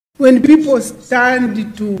when people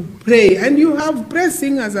stand to pray, and you have praise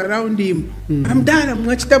singers around him,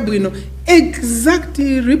 exact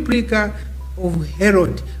replica of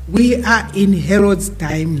Herod. We are in Herod's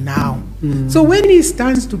time now. So when he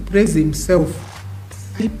stands to praise himself,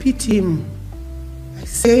 I pity him. I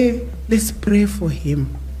say, let's pray for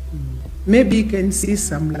him. Maybe he can see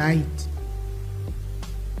some light.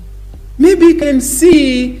 Maybe he can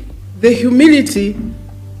see the humility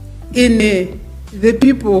in the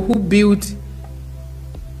people who built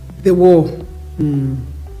the wall.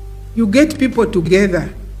 You get people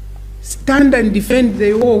together, stand and defend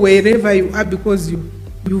the wall wherever you are, because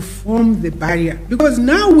you form the barrier. Because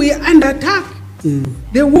now we are under attack.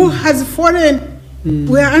 The wall has fallen.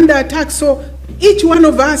 We are under attack. So each one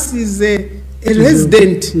of us is a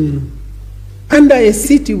resident under a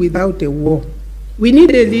city without a wall. We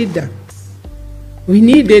need a leader. We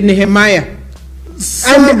need a Nehemiah.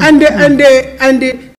 And